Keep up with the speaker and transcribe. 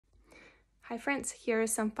Hi friends, here are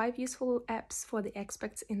some 5 useful apps for the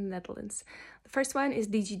expats in the Netherlands. The first one is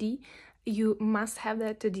DigiD. You must have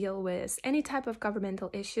that to deal with any type of governmental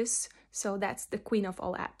issues, so that's the queen of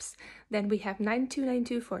all apps. Then we have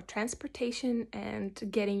 9292 for transportation and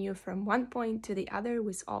getting you from one point to the other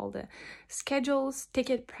with all the schedules,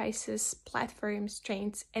 ticket prices, platforms,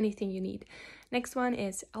 trains, anything you need. Next one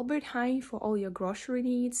is Albert Heijn for all your grocery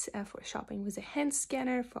needs, for shopping with a hand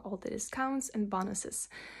scanner, for all the discounts and bonuses.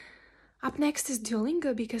 Up next is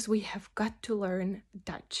Duolingo because we have got to learn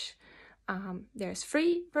Dutch. There's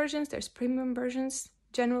free versions, there's premium versions.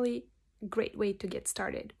 Generally, a great way to get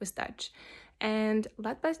started with Dutch. And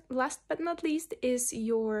last but not least is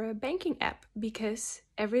your banking app, because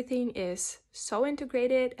everything is so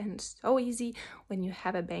integrated and so easy when you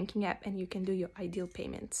have a banking app and you can do your ideal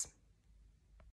payments.